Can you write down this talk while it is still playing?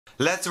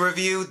Let's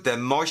review the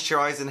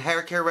Moisturising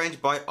Hair Care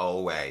range by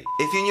Oway.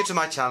 If you're new to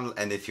my channel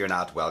and if you're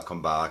not,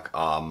 welcome back.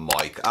 I'm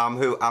Mike. I'm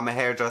a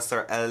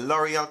hairdresser, a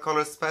L'Oreal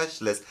colour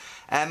specialist,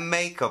 a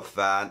makeup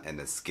fan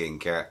and a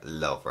skincare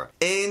lover.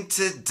 In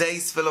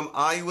today's film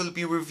I will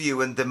be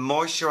reviewing the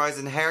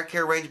Moisturising Hair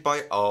Care range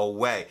by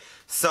Oway.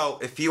 So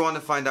if you want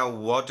to find out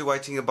what do I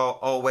think about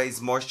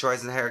Oway's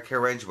Moisturising Hair Care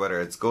range, whether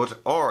it's good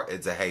or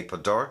it's a heap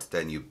of dirt,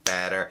 then you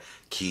better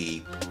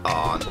keep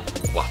on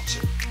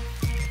watching.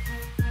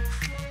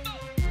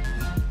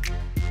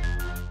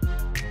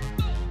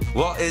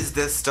 What is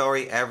this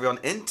story, everyone?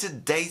 In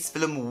today's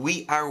film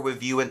we are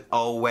reviewing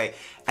Oway,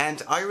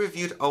 and I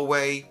reviewed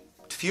Oway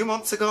a few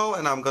months ago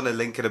and I'm gonna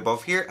link it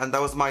above here, and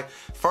that was my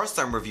first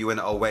time reviewing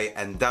Oway,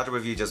 and that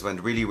review just went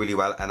really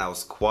well and I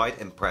was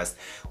quite impressed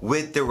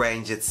with the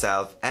range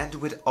itself and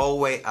with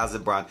Oway as a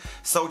brand.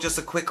 So just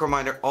a quick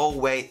reminder,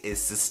 Oway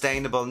is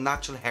sustainable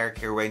natural hair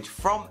care range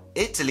from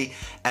Italy,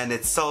 and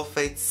it's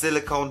sulfate,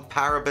 silicone,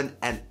 paraben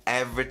and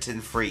everything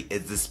free.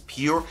 It's as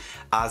pure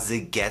as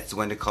it gets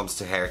when it comes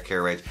to hair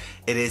care range.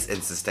 It is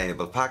in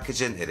sustainable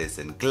packaging, it is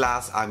in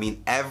glass. I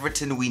mean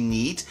everything we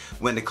need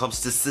when it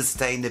comes to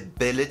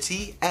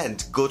sustainability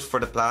and good for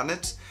the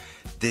planet.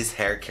 This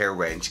hair care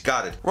range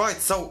got it. Right,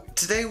 so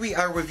today we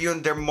are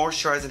reviewing their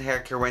moisturizing hair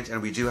care range,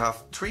 and we do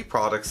have 3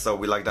 products, so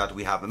we like that.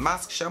 We have a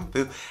mask,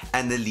 shampoo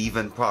and the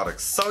leave-in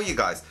products. So you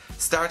guys,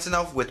 starting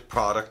off with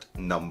product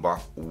number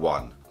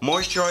 1.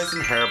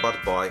 Moisturizing hair bath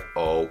by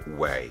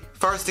Oway.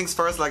 First things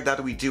first, like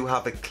that, we do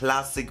have a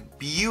classic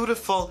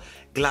beautiful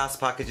glass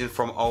packaging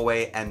from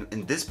Oway, and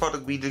in this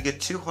product we do get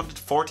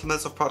 240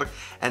 ml of product,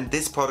 and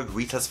this product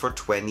retails for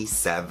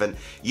 €27.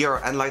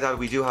 And like that,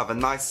 we do have a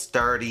nice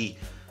sturdy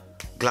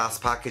glass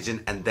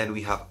packaging, and then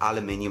we have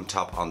aluminium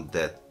top on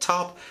the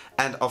top,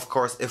 and of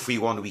course if we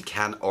want we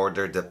can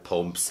order the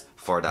pumps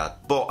for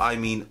that, but I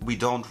mean we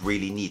don't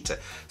really need to.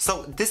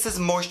 So this is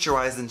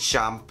moisturizing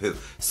shampoo.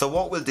 So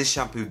what will this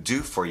shampoo do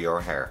for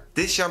your hair?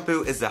 This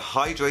shampoo is a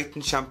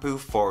hydrating shampoo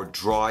for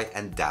dry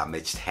and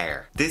damaged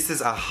hair. This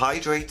is a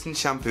hydrating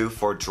shampoo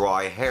for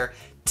dry hair,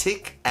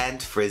 thick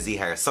and frizzy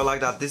hair. So like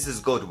that, this is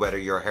good whether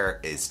your hair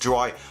is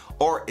dry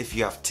or if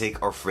you have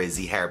thick or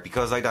frizzy hair,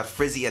 because like that,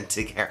 frizzy and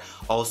thick hair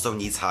also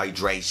needs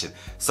hydration.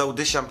 So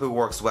this shampoo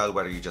works well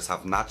whether you just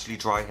have naturally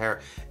dry hair,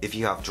 if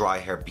you have dry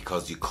hair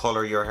because you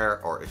color your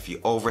hair, or if you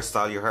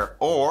overstyle your hair,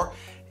 or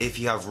if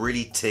you have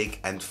really thick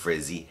and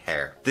frizzy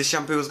hair. This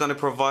shampoo is going to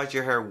provide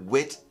your hair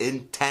with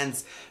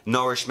intense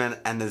nourishment,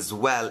 and as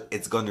well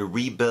it's going to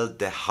rebuild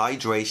the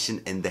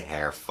hydration in the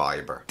hair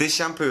fiber. This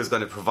shampoo is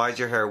going to provide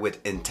your hair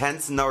with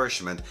intense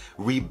nourishment,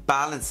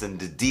 rebalancing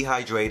the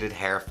dehydrated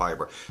hair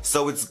fiber.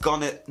 So it's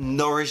going to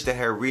nourish the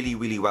hair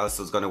really well,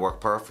 so it's going to work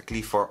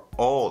perfectly for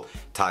all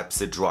types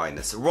of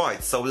dryness.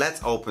 Right, so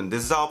let's open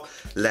this up,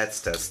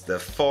 let's test the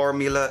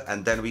formula,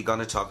 and then we're going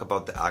to talk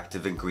about the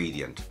active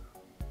ingredient.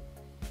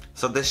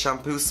 So this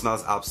shampoo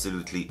smells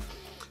absolutely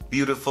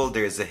beautiful.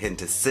 There's a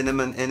hint of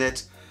cinnamon in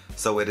it,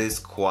 so it is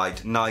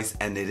quite nice,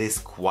 and it is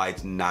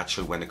quite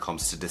natural when it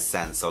comes to the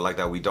scent. So like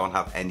that, we don't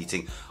have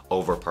anything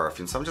over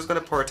perfume. So I'm just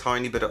going to pour a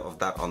tiny bit of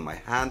that on my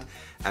hand,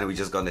 and we're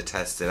just going to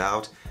test it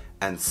out.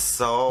 And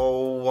so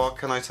what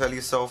can I tell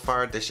you so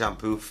far? The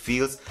shampoo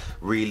feels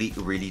really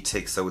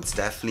thick, so it's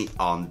definitely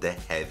on the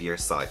heavier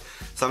side.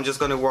 So I'm just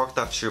going to work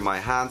that through my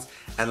hands,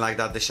 and like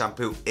that, the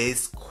shampoo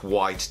is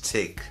quite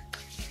thick.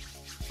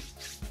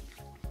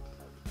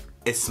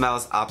 It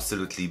smells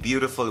absolutely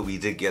beautiful. We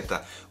do get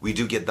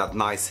that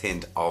nice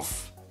hint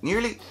of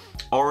nearly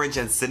orange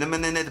and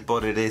cinnamon in it,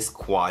 but it is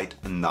quite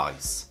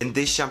nice. In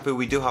this shampoo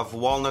we do have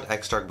walnut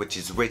extract, which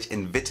is rich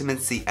in vitamin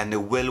C, and it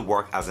will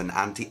work as an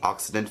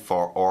antioxidant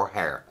for our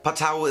hair.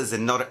 Patau is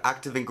another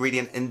active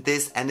ingredient in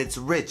this, and it's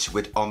rich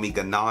with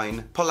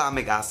omega-9,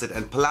 polamic acid,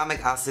 and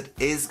polamic acid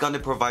is going to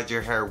provide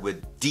your hair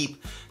with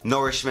deep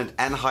nourishment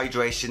and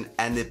hydration,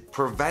 and it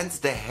prevents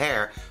the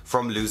hair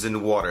from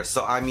losing water.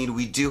 So I mean,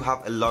 we do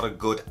have a lot of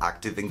good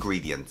active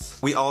ingredients.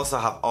 We also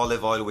have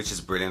olive oil, which is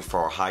brilliant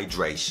for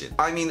hydration.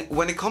 I mean,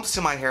 when it comes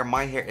to my hair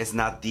is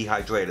not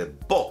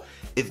dehydrated, but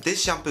if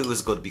this shampoo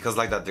is good, because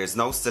like that, there's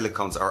no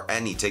silicones or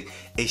anything,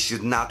 it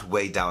should not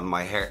weigh down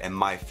my hair. It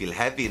might feel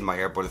heavy in my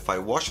hair, but if I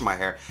wash my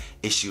hair,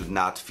 it should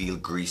not feel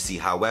greasy.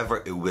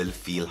 However, it will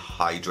feel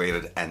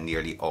hydrated and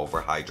nearly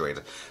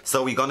overhydrated.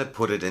 So we're gonna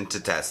put it into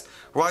test.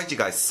 Right, you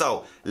guys,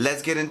 so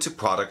let's get into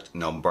product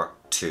number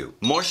 2.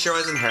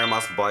 Moisturizing hair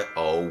mask by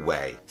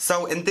Oway.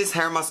 So in this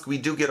hair mask we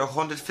do get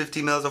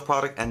 150 ml of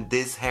product, and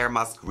this hair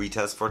mask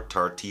retails for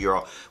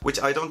 €30,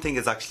 which I don't think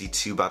is actually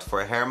too bad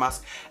for a hair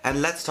mask.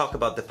 And let's talk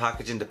about the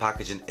packaging. The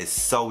packaging is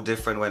so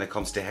different when it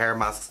comes to hair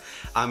masks.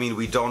 I mean,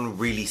 we don't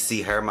really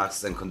see hair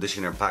masks and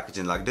conditioner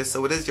packaging like this.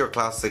 So it is your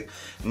classic,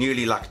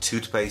 nearly like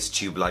toothpaste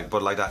tube like,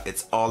 but like that,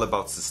 it's all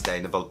about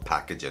sustainable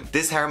packaging.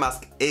 This hair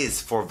mask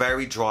is for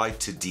very dry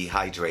to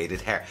dehydrated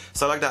split hair.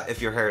 So like that,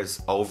 if your hair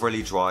is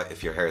overly dry,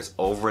 if your hair is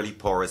overly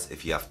porous,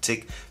 if you have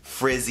thick,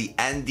 frizzy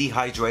and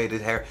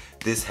dehydrated hair,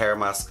 this hair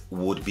mask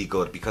would be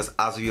good, because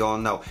as we all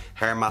know,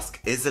 hair mask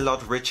is a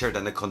lot richer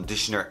than a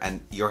conditioner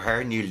and your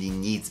hair nearly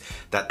needs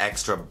that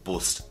extra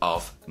boost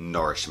of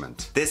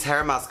nourishment. This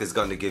hair mask is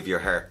going to give your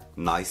hair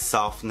nice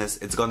softness,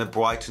 it's going to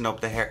brighten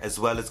up the hair as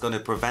well, it's going to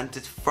prevent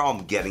it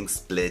from getting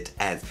split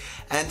ends.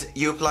 And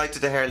you apply to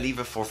the hair, leave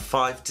it for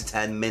 5 to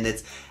 10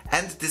 minutes,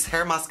 and this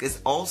hair mask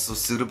is also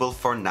suitable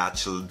for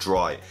natural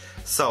dry.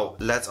 So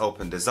let's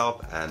open this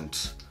up and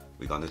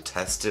we're going to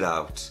test it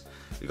out.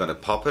 We're going to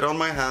pop it on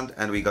my hand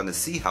and we're going to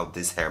see how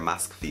this hair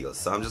mask feels.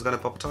 So I'm just going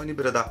to pop a tiny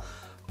bit of that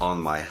on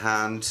my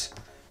hand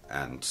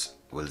and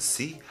we'll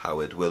see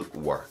how it will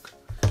work.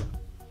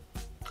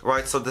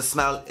 Right, so the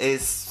smell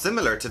is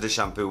similar to the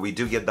shampoo. We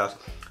do get that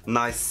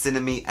nice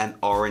cinnamony and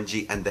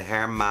orangey, and the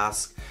hair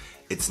mask,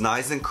 it's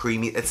nice and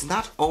creamy. It's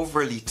not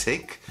overly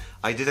thick.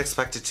 I did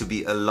expect it to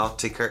be a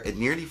lot thicker. It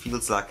nearly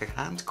feels like a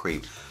hand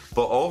cream.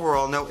 But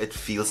overall, no, it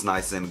feels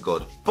nice and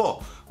good.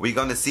 But we're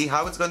going to see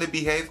how it's going to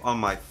behave on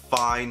my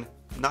fine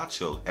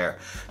natural hair.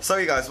 So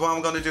you guys, what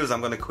I'm going to do is I'm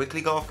going to quickly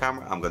go off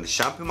camera. I'm going to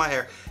shampoo my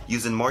hair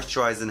using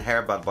Moisturising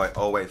Hair Bath by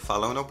Oway,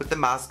 following up with the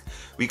mask.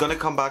 We're going to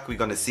come back, we're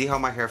going to see how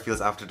my hair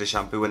feels after the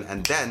shampooing,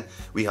 and then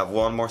we have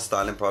one more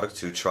styling product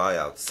to try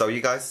out. So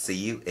you guys, see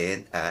you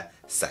in a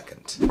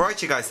second.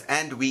 Right you guys,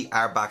 and we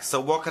are back.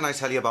 So what can I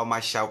tell you about my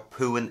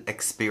shampooing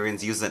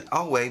experience using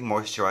Oway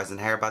Moisturising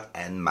Hair Bath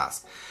and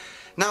mask?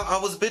 Now,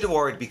 I was a bit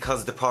worried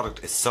because the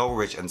product is so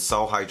rich and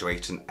so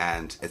hydrating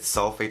and it's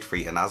sulfate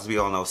free, and as we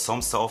all know,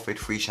 some sulfate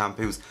free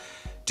shampoos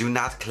do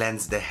not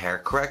cleanse the hair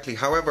correctly.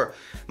 However,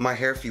 my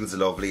hair feels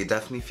lovely, it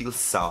definitely feels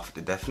soft,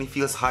 it definitely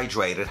feels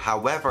hydrated.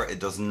 However, it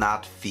does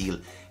not feel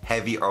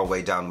heavy or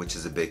weighed down, which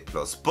is a big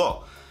plus.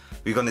 But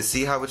we're going to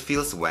see how it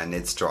feels when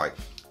it's dry.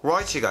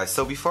 Right you guys,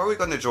 so before we're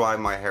going to dry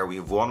my hair, we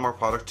have one more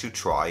product to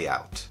try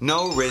out.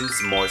 No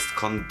Rinse Moist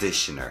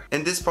Conditioner.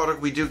 In this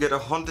product we do get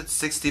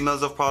 160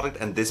 ml of product,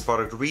 and this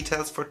product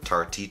retails for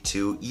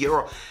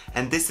 €32.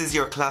 And this is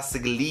your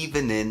classic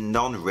leave-in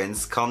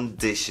non-rinse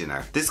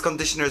conditioner. This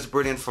conditioner is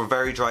brilliant for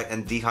very dry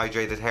and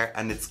dehydrated hair,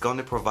 and it's going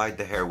to provide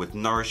the hair with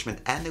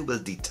nourishment, and it will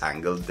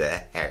detangle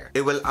the hair.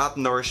 It will add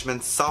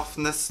nourishment,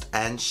 softness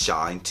and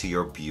shine to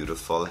your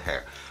beautiful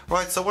hair.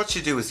 Right, so what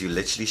you do is you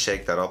literally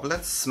shake that up.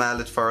 Let's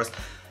smell it first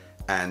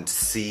and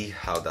see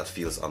how that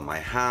feels on my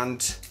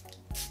hand.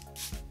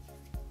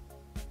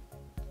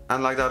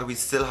 And like that, we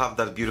still have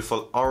that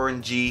beautiful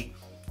orangey,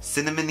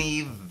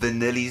 cinnamony,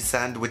 vanilla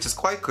scent, which is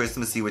quite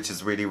Christmassy, which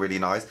is really, really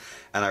nice,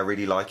 and I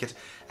really like it.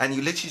 And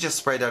you literally just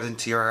spray that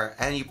into your hair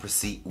and you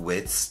proceed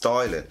with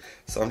styling.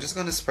 So I'm just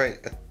going to spray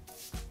a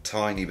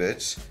tiny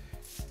bit.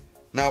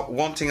 Now,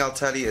 one thing I'll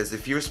tell you is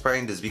if you're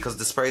spraying this, because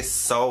the spray is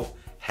so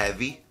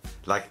heavy,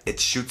 like it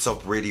shoots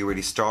up really,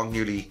 really strong,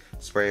 nearly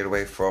spray it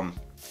away from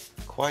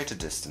quite a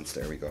distance.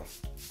 There we go.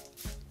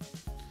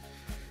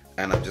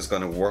 And I'm just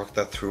going to work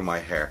that through my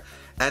hair.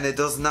 And it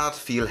does not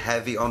feel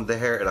heavy on the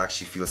hair, it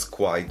actually feels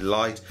quite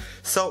light.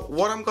 So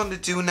what I'm going to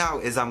do now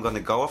is I'm going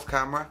to go off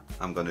camera,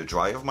 I'm going to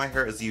dry off my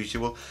hair as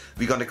usual.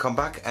 We're going to come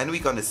back and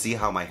we're going to see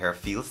how my hair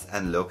feels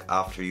and look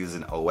after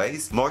using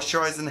Oway's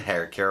Moisturising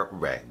Hair Care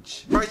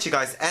range. Right you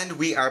guys, and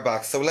we are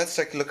back. So let's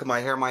take a look at my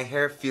hair. My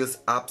hair feels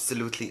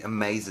absolutely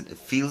amazing. It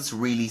feels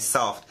really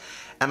soft.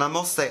 And I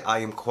must say I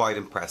am quite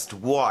impressed.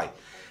 Why?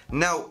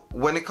 Now,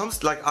 when it comes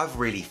to, like, I've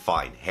really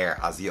fine hair,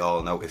 as you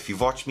all know. If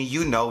you've watched me,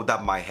 you know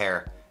that my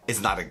hair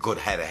is not a good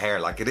head of hair.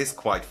 Like, it is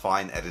quite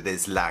fine and it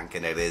is lank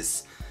and it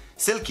is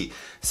silky.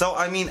 So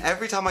I mean,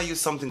 every time I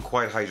use something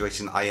quite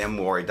hydrating, I am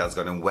worried that's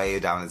going to weigh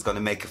it down, it's going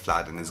to make it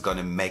flat and it's going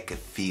to make it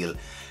feel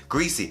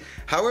greasy.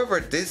 However,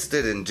 this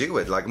didn't do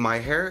it. Like, my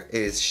hair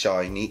is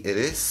shiny, it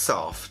is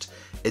soft,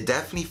 it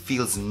definitely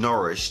feels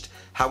nourished.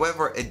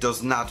 However, it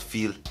does not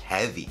feel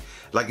heavy.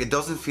 Like, it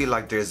doesn't feel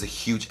like there's a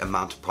huge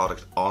amount of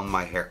product on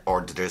my hair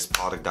or that there's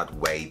product that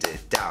weighed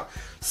it down.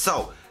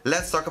 So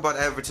let's talk about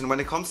everything. When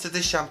it comes to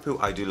this shampoo,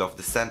 I do love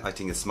the scent. I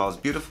think it smells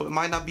beautiful. It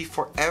might not be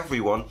for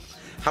everyone.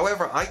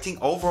 However, I think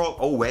overall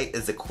Oway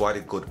is quite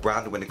a good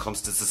brand when it comes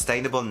to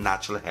sustainable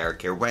natural hair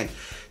care range.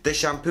 The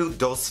shampoo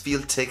does feel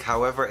thick,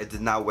 however it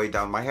did not weigh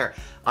down my hair.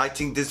 I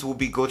think this will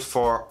be good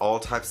for all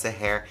types of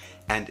hair,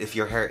 and if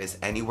your hair is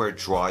anywhere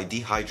dry,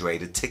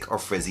 dehydrated, thick or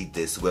frizzy,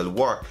 this will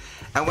work.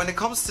 And when it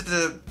comes to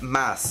the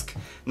mask,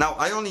 now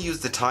I only use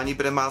the tiny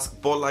bit of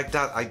mask, but like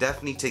that, I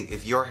definitely think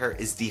if your hair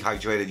is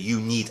dehydrated, you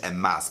need a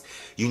mask.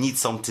 You need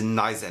something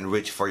nice and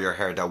rich for your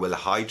hair that will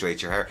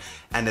hydrate your hair,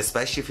 and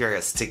especially if your hair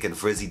is thick and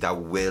frizzy, that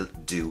will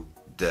do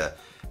the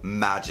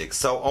magic.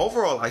 So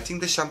overall, I think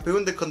the shampoo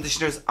and the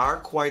conditioners are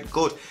quite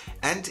good,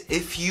 and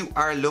if you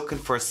are looking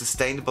for a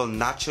sustainable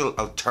natural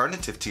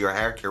alternative to your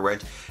hair care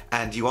range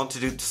and you want to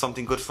do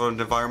something good for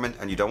the environment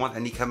and you don't want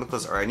any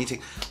chemicals or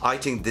anything, I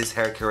think this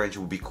hair care range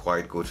will be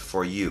quite good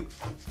for you.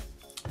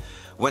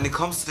 When it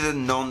comes to the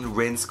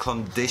non-rinse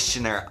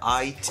conditioner,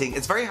 I think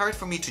it's very hard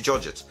for me to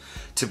judge it,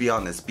 to be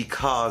honest,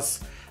 because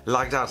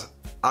like that,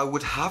 I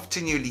would have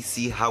to nearly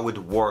see how it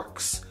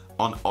works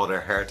on other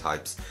hair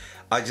types.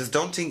 I just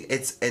don't think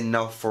it's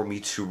enough for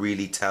me to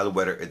really tell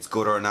whether it's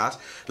good or not.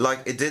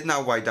 Like, it did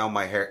not weigh down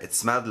my hair, it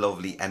smelled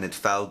lovely and it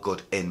felt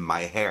good in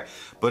my hair.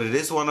 But it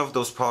is one of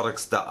those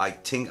products that I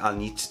think I'll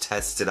need to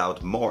test it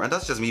out more. And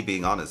that's just me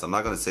being honest. I'm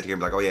not going to sit here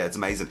and be like, oh yeah, it's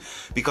amazing.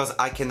 Because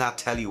I cannot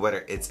tell you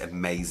whether it's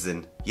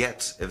amazing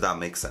yet, if that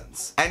makes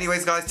sense.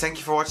 Anyways guys, thank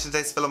you for watching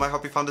today's film. I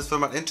hope you found this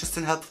film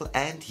interesting, helpful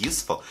and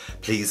useful.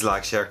 Please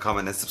like, share,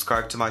 comment and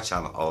subscribe to my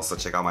channel. Also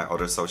check out my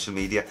other social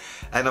media.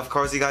 And of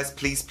course you guys,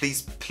 please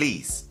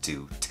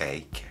do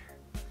take care.